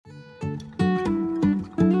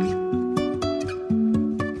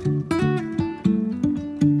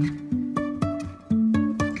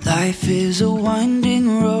Life is a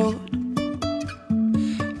winding road,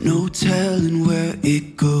 no telling where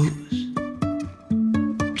it goes.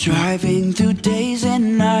 Driving through days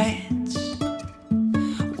and nights,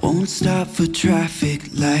 won't stop for traffic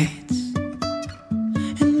lights.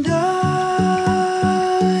 And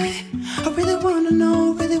I really wanna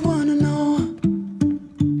know,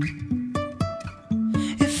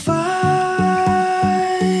 if I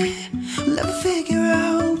will ever figure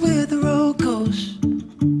out where the road goes.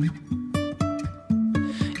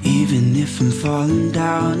 Even if I'm falling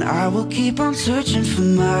down, I will keep on searching for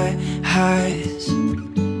my highs.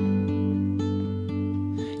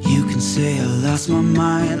 You can say I lost my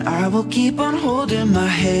mind, I will keep on holding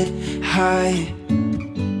my head high.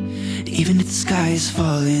 Even if the sky is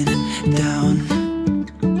falling down.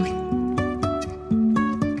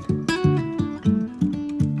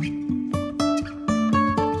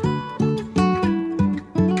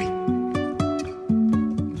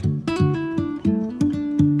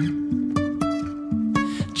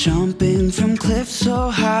 Jumping from cliffs so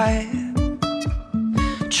high,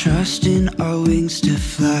 trusting our wings to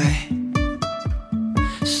fly.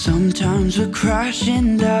 Sometimes we're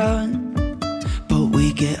crashing down, but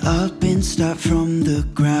we get up and start from the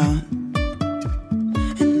ground.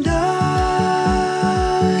 And I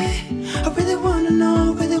really wanna know,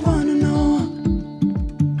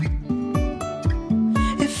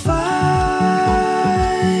 if I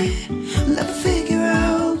will ever figure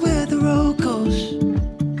out where the road goes.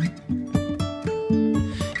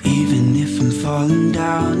 Even if I'm falling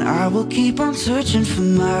down, I will keep on searching for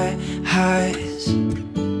my highs.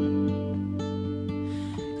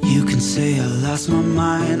 You can say I lost my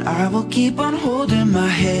mind, I will keep on holding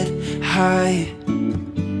my head high.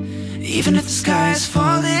 Even if the sky is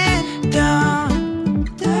falling down,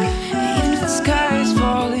 even if the sky is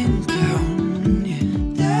falling down,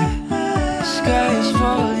 yeah. The sky is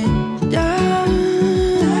falling down.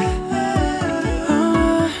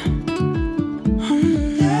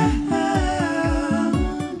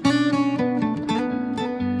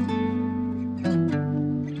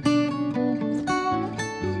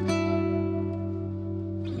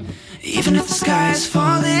 Even if the sky is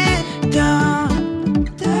falling down,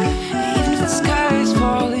 even if the sky is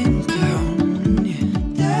falling down,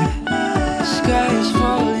 yeah. The sky is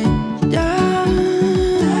falling down.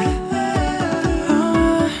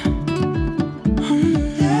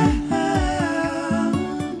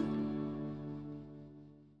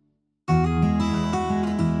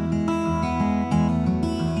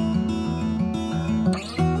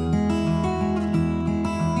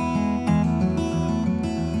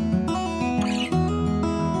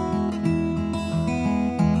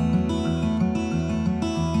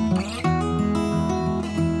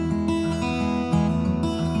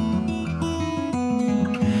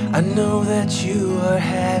 I know that you are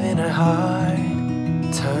having a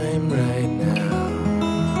hard time right now.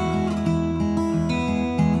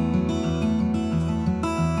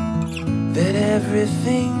 That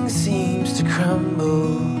everything seems to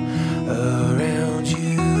crumble around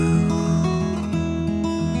you.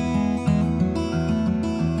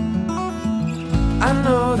 I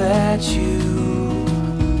know that you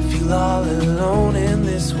feel all alone in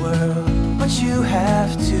this world, but you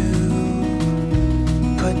have to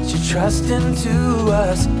put your trust into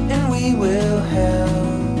us, and we will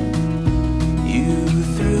help you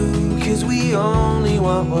through. 'Cause we only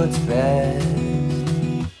want what's best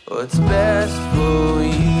for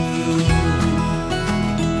you.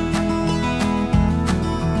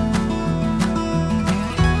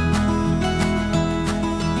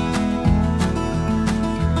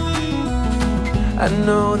 I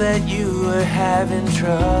know that you are having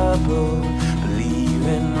trouble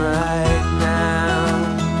believing right now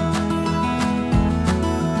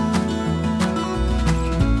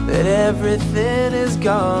that everything is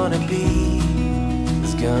gonna be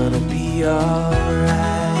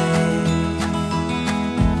alright.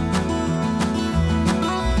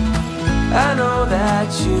 I know that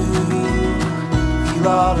you feel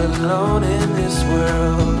all alone in this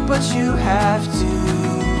world, but you have to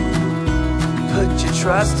put your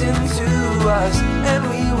trust into us, and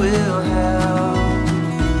we will help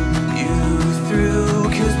you through.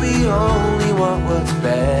 'Cause we only want what's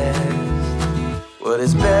best, what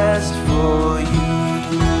is best for you.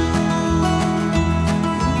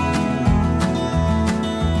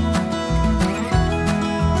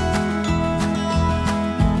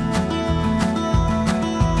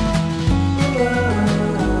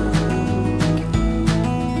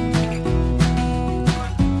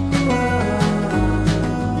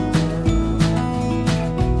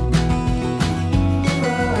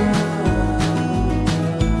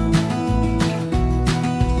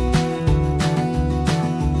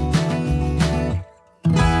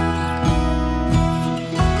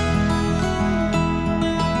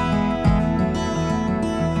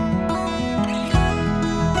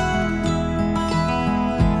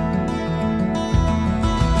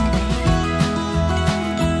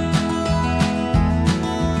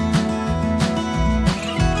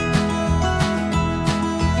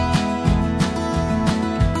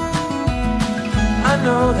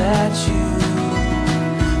 know that you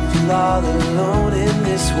feel all alone in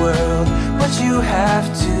this world, but you have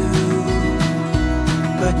to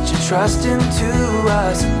put your trust into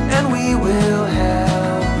us, and we will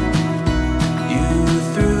help you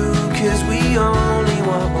through, 'cause we only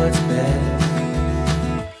want what's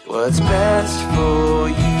best for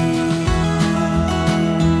you.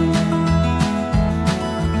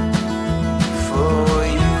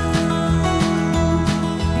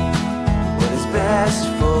 Best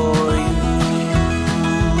for you,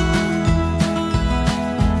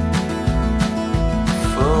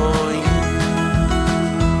 for you.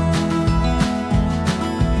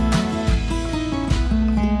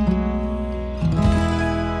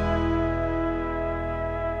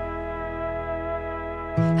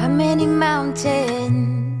 How many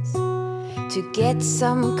mountains to get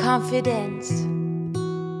some confidence?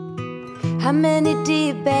 How many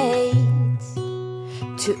debates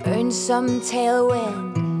to earn some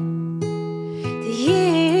tailwind? The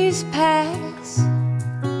years pass,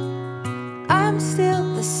 I'm still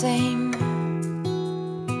the same.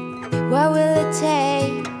 What will it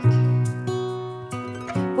take?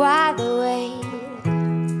 Why the wait?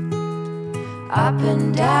 Up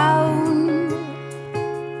and down,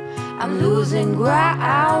 I'm losing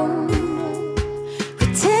ground.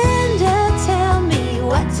 Pretender, tell me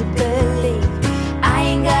what to believe. I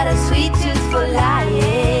ain't got a sweet tooth for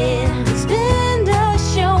lying. Spender,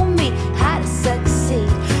 show me how to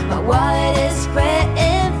succeed. My wallet is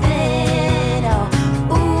spreading thin. Oh,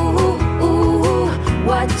 ooh, ooh,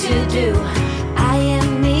 what to do? I am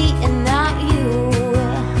me and not you.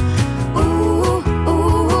 Ooh,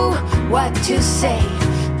 ooh, what to say?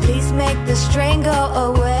 Please make the strain go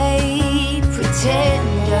away.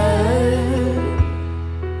 Pretender.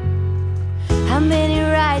 How many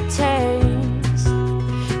right turns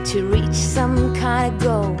to reach some kind of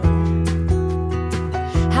goal?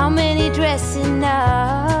 How many dressing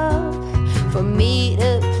up for me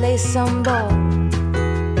to play some ball?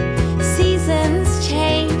 Seasons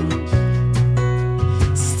change,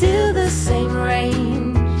 still the same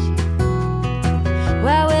range.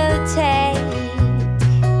 What will it take?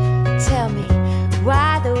 Tell me,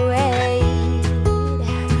 why the wait?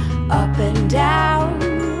 Up and down,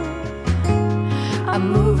 I'm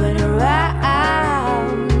moving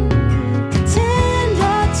around.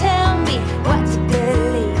 Pretender, tell me what to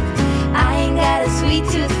believe. I ain't got a sweet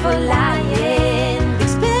tooth for lying.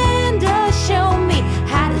 Expender, show me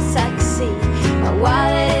how to succeed. My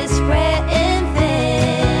wallet is spreading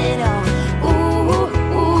thin. Oh, ooh,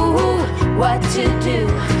 ooh, what to do?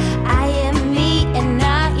 I am me and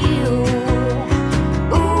not you.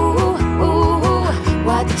 Ooh, ooh,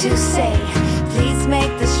 what to say? Please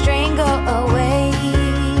make the strain go away.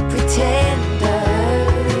 Pretender.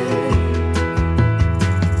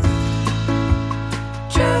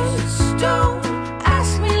 Just don't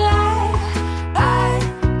ask me like I'd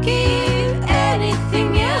give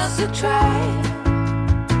anything else a try.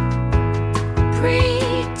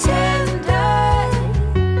 Pretender.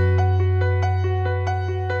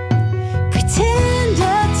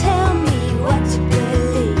 Pretender, tell me what to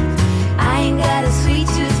believe. I ain't got a sweet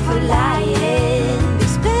tooth for lying.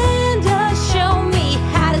 Expender, show me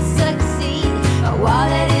how to succeed. My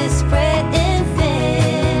wallet is spreading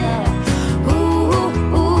thin. Ooh,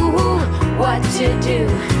 ooh, what to do?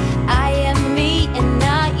 I am me and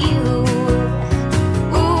not you.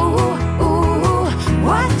 Ooh, ooh,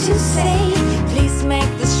 what to say? Please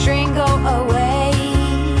make the string go away.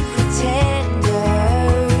 Pretender.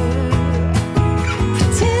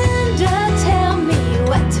 Pretender, tell me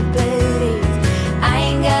what to believe. I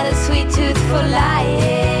ain't got a sweet tooth for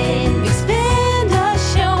lying. Expender,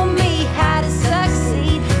 show me how to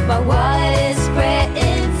succeed. My wallet is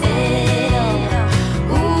spreading thin.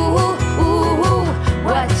 Ooh, ooh,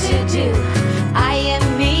 what to do? I am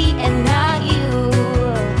me and not you.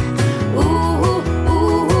 Ooh,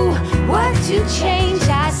 ooh, what to change?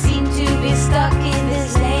 I seem to be stuck in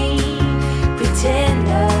this lane.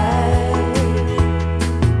 Pretender.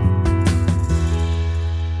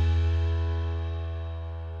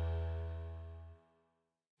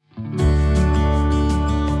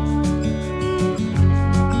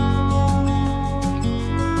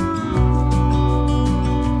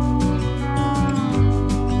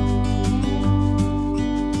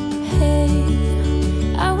 Hey,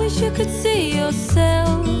 I wish you could see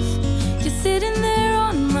yourself just sitting there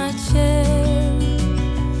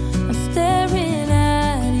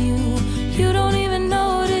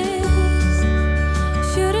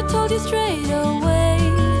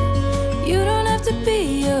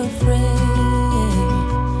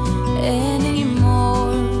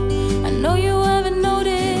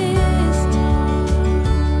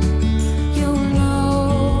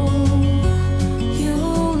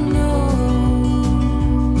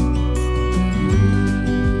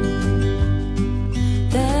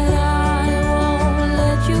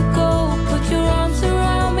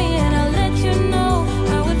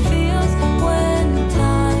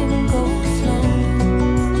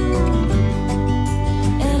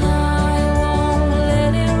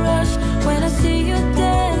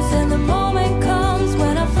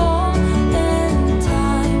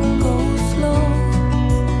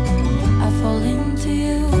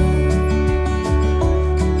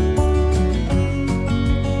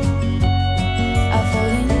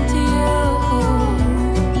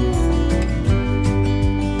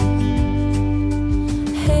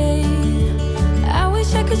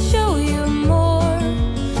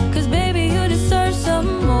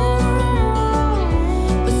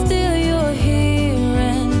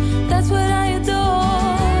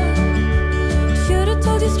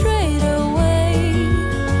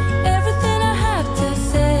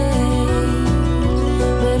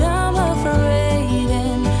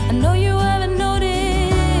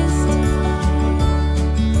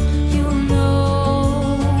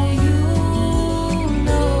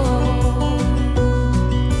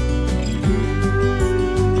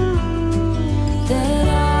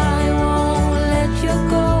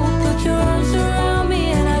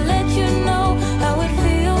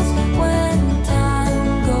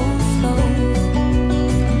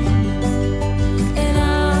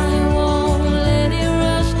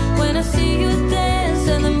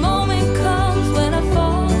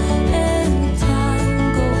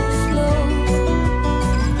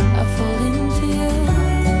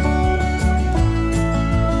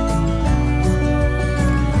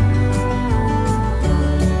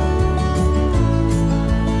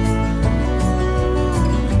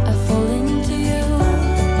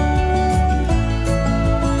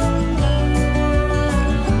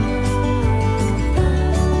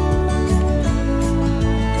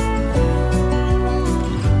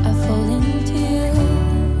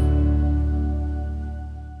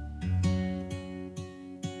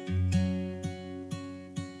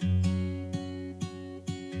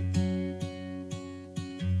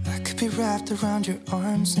wrapped around your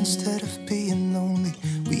arms instead of being lonely.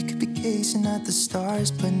 We could be gazing at the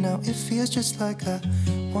stars, but now it feels just like I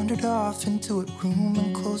wandered off into a room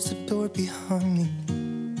and closed the door behind me.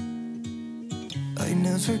 I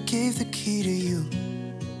never gave the key to you,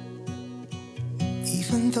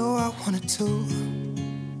 even though I wanted to.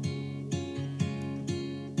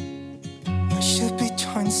 I should be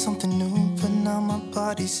trying something new, but now my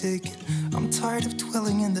body's aching. I'm tired of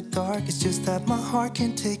dwelling in the dark, it's just that my heart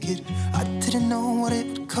can't take it. I didn't know what it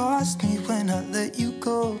would cost me when I let you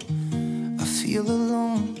go. I feel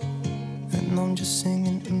alone, and I'm just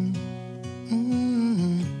singing,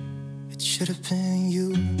 It should have been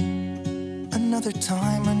you. Another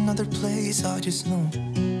time, another place, I just know,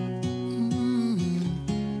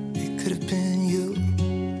 It could have been you.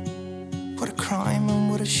 What a crime and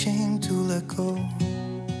what a shame to let go.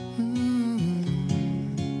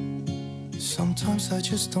 Sometimes I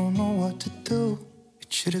just don't know what to do.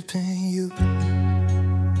 It should have been you.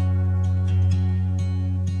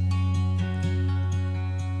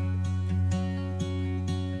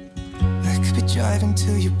 I could be driving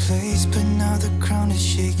to your place, but now the ground is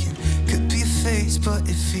shaking. Could be a phase, but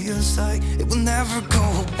it feels like it will never go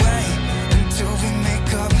away until we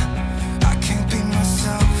make up. I can't be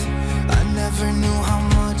myself. I never knew how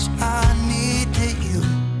much I needed you.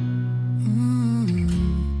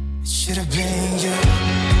 It should have been you.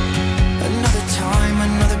 Another time,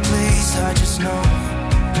 another place, I just know,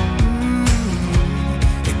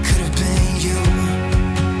 It could have been you.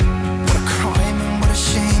 What a crime and what a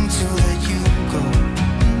shame to let you go.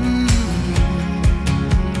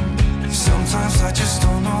 Sometimes I just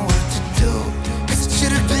don't know what to do, 'cause it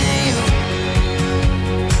should have been you.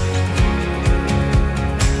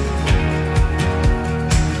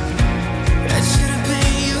 It should have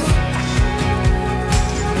been you.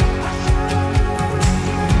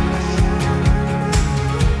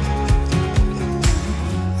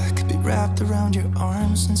 I could be wrapped around your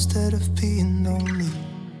arms instead of being lonely.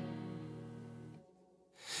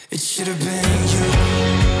 It should have been you.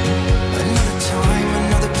 Another time,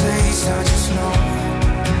 another place, I just know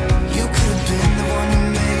you could have been the one who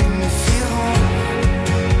made me feel home.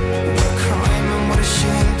 What a crime and what a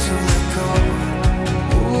shame to let go.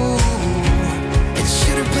 Ooh, it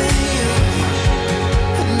should have been you.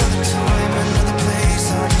 Another time, another place,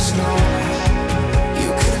 I just know you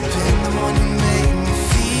could have been the one who made me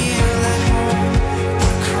feel at home.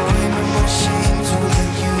 What a crime and what a shame to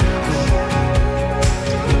let you go.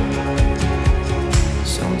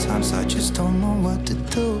 Sometimes I just don't know what to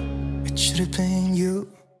do. It should have been you.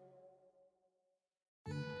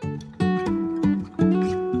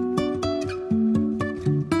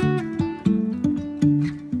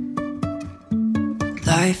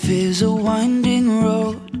 Life is a winding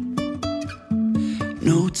road,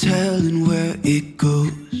 no telling where it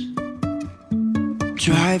goes.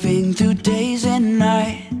 Driving through days and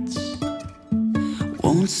nights,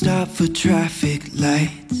 won't stop for traffic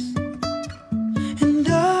lights. And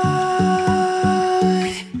I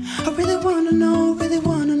really wanna know,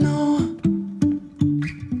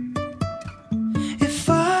 if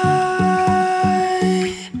I'll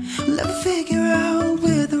ever figure out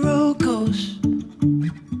where the road goes.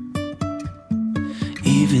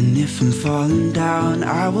 Even if I'm falling down,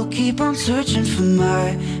 I will keep on searching for my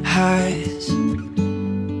highs.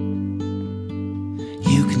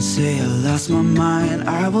 You can say I lost my mind,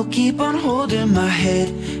 I will keep on holding my head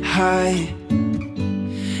high.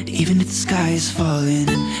 Even if the sky is falling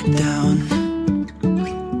down.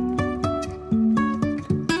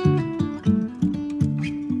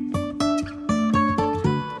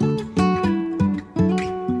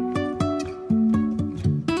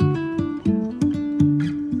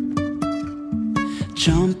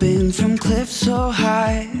 Jumping from cliffs so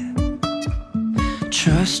high,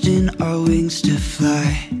 trusting our wings to fly.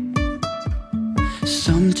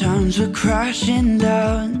 Sometimes we're crashing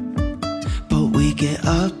down, but we get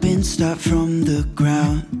up and start from the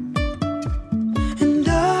ground. And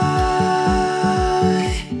I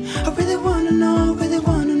really wanna know,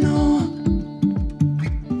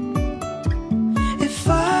 if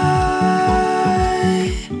I'll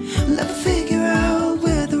ever figure out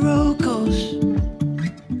where the road goes.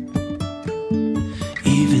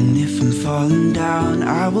 Even if I'm falling down,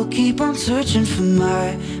 I will keep on searching for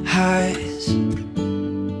my highs.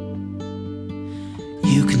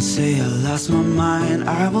 You can say I lost my mind,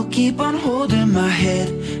 I will keep on holding my head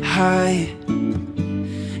high.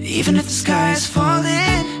 Even if the sky is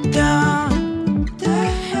falling down,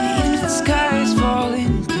 even if the sky is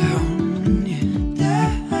falling down, yeah.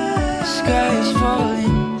 The sky is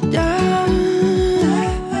falling down.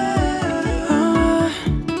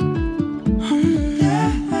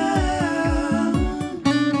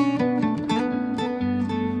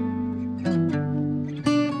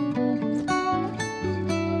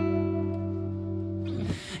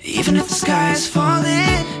 even if the sky is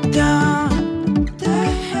falling